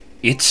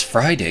It's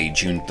Friday,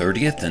 June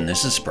 30th, and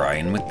this is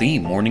Brian with the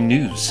Morning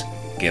News.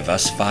 Give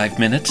us 5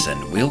 minutes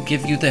and we'll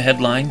give you the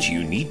headlines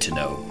you need to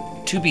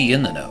know to be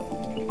in the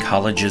know.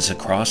 Colleges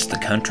across the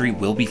country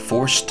will be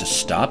forced to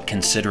stop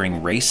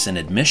considering race in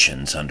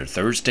admissions under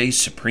Thursday's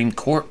Supreme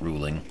Court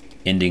ruling,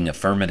 ending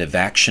affirmative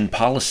action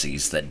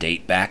policies that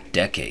date back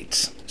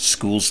decades.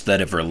 Schools that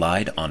have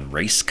relied on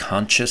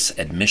race-conscious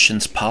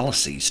admissions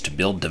policies to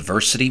build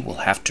diversity will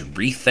have to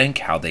rethink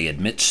how they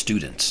admit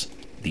students.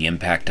 The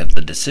impact of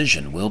the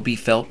decision will be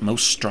felt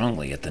most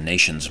strongly at the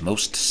nation's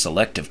most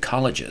selective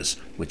colleges,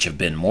 which have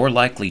been more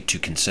likely to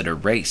consider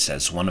race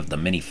as one of the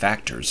many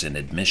factors in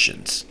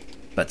admissions.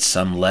 But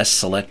some less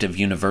selective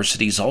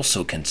universities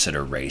also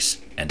consider race,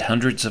 and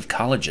hundreds of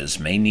colleges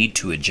may need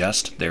to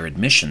adjust their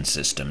admission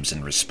systems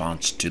in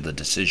response to the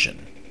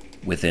decision.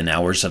 Within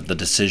hours of the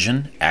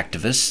decision,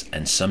 activists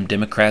and some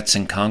Democrats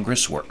in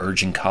Congress were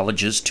urging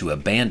colleges to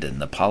abandon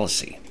the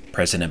policy.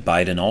 President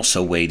Biden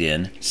also weighed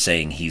in,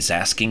 saying he's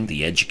asking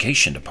the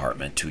Education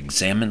Department to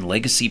examine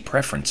legacy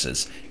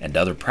preferences and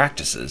other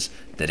practices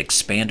that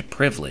expand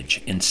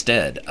privilege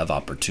instead of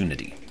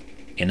opportunity.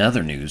 In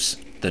other news,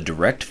 the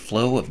direct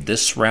flow of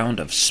this round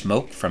of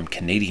smoke from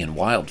Canadian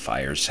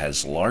wildfires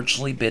has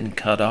largely been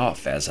cut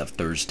off as of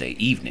Thursday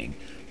evening,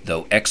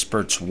 though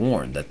experts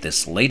warn that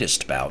this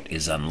latest bout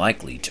is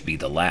unlikely to be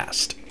the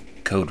last.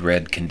 Code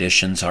red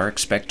conditions are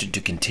expected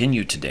to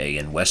continue today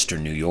in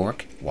western New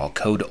York, while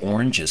code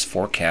orange is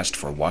forecast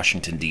for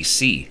Washington,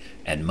 D.C.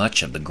 and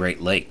much of the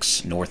Great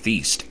Lakes,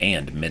 Northeast,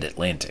 and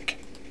Mid-Atlantic.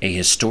 A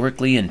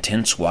historically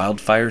intense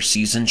wildfire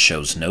season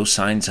shows no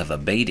signs of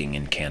abating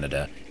in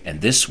Canada, and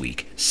this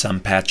week, some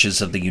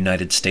patches of the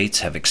United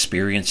States have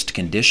experienced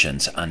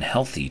conditions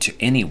unhealthy to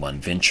anyone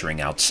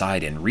venturing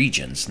outside in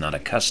regions not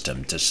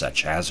accustomed to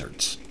such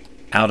hazards.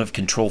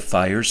 Out-of-control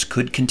fires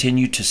could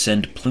continue to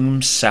send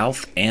plumes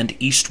south and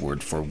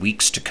eastward for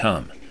weeks to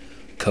come.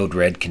 Code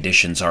red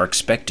conditions are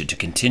expected to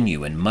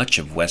continue in much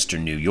of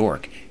western New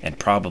York and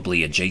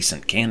probably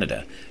adjacent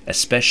Canada,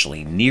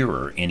 especially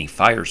nearer any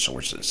fire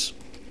sources.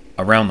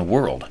 Around the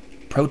world,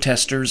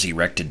 protesters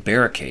erected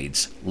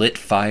barricades, lit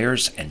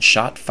fires, and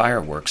shot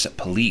fireworks at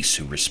police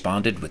who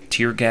responded with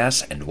tear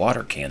gas and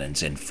water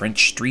cannons in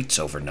French streets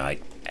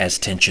overnight, as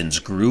tensions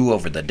grew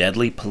over the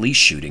deadly police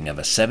shooting of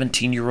a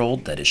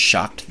 17-year-old that has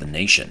shocked the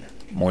nation.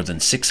 More than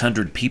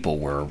 600 people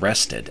were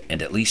arrested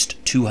and at least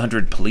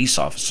 200 police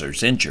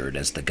officers injured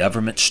as the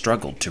government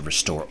struggled to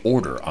restore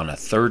order on a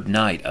third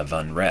night of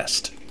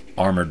unrest.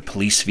 Armored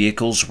police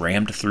vehicles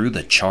rammed through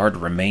the charred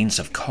remains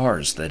of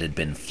cars that had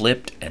been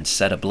flipped and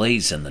set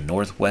ablaze in the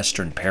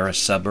northwestern Paris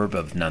suburb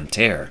of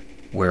Nanterre,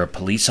 where a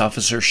police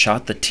officer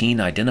shot the teen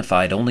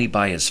identified only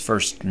by his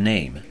first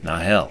name,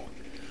 Nahel.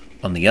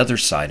 On the other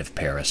side of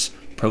Paris,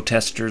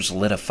 protesters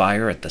lit a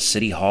fire at the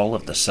city hall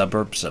of the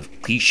suburbs of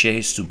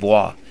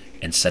Clichy-sous-Bois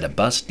and set a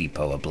bus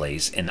depot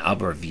ablaze in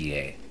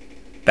Aubervilliers.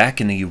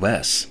 Back in the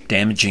U.S.,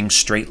 damaging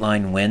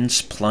straight-line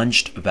winds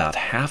plunged about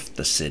half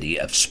the city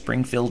of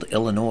Springfield,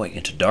 Illinois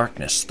into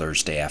darkness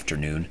Thursday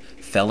afternoon,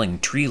 felling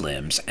tree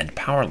limbs and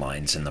power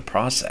lines in the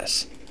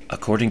process.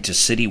 According to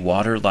city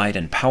water, light,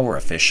 and power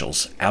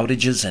officials,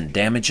 outages and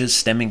damages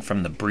stemming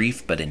from the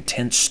brief but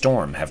intense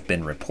storm have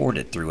been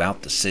reported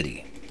throughout the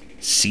city.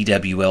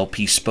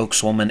 CWLP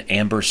spokeswoman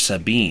Amber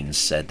Sabine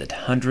said that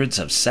hundreds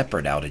of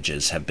separate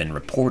outages have been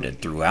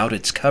reported throughout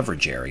its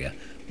coverage area,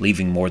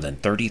 leaving more than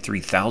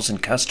 33,000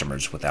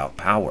 customers without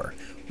power,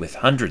 with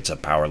hundreds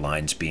of power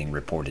lines being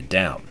reported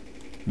down.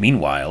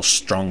 Meanwhile,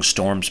 strong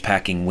storms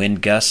packing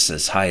wind gusts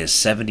as high as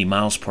 70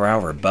 miles per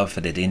hour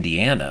buffeted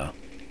Indiana,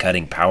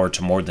 cutting power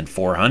to more than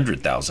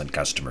 400,000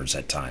 customers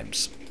at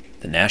times.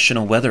 The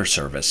National Weather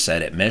Service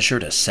said it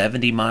measured a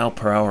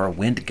 70-mile-per-hour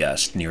wind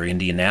gust near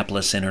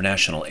Indianapolis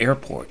International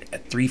Airport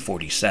at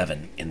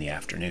 3:47 in the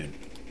afternoon.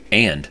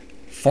 And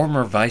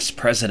former Vice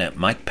President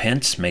Mike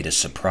Pence made a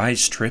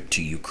surprise trip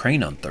to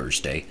Ukraine on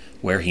Thursday,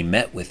 where he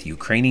met with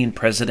Ukrainian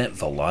President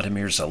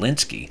Volodymyr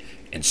Zelensky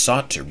and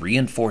sought to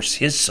reinforce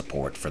his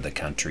support for the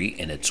country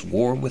in its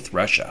war with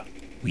Russia.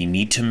 "We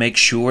need to make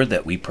sure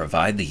that we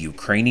provide the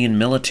Ukrainian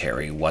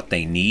military what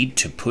they need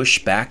to push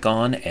back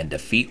on and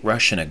defeat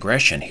Russian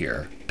aggression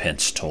here,"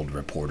 Pence told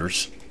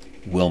reporters.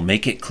 "We'll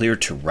make it clear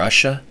to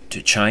Russia,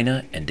 to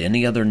China, and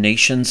any other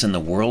nations in the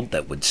world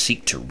that would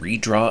seek to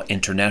redraw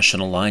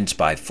international lines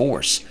by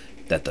force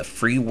that the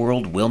free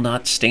world will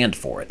not stand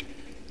for it.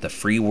 The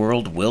free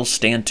world will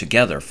stand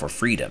together for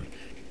freedom,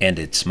 and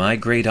it's my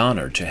great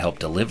honor to help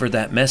deliver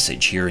that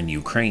message here in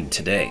Ukraine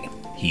today,"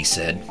 he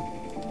said.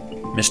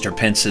 Mr.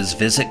 Pence's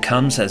visit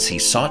comes as he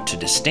sought to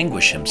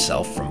distinguish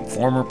himself from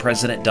former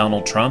President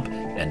Donald Trump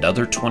and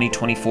other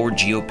 2024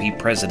 GOP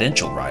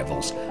presidential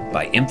rivals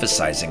by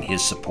emphasizing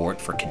his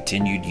support for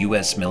continued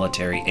U.S.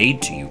 military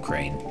aid to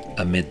Ukraine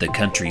amid the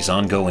country's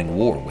ongoing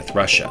war with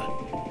Russia.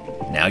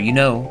 Now you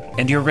know,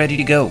 and you're ready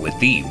to go with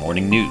the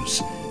Morning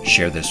News.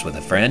 Share this with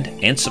a friend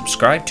and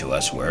subscribe to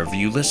us wherever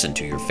you listen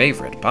to your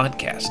favorite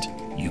podcast.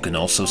 You can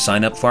also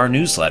sign up for our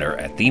newsletter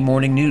at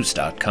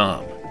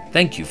themorningnews.com.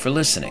 Thank you for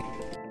listening.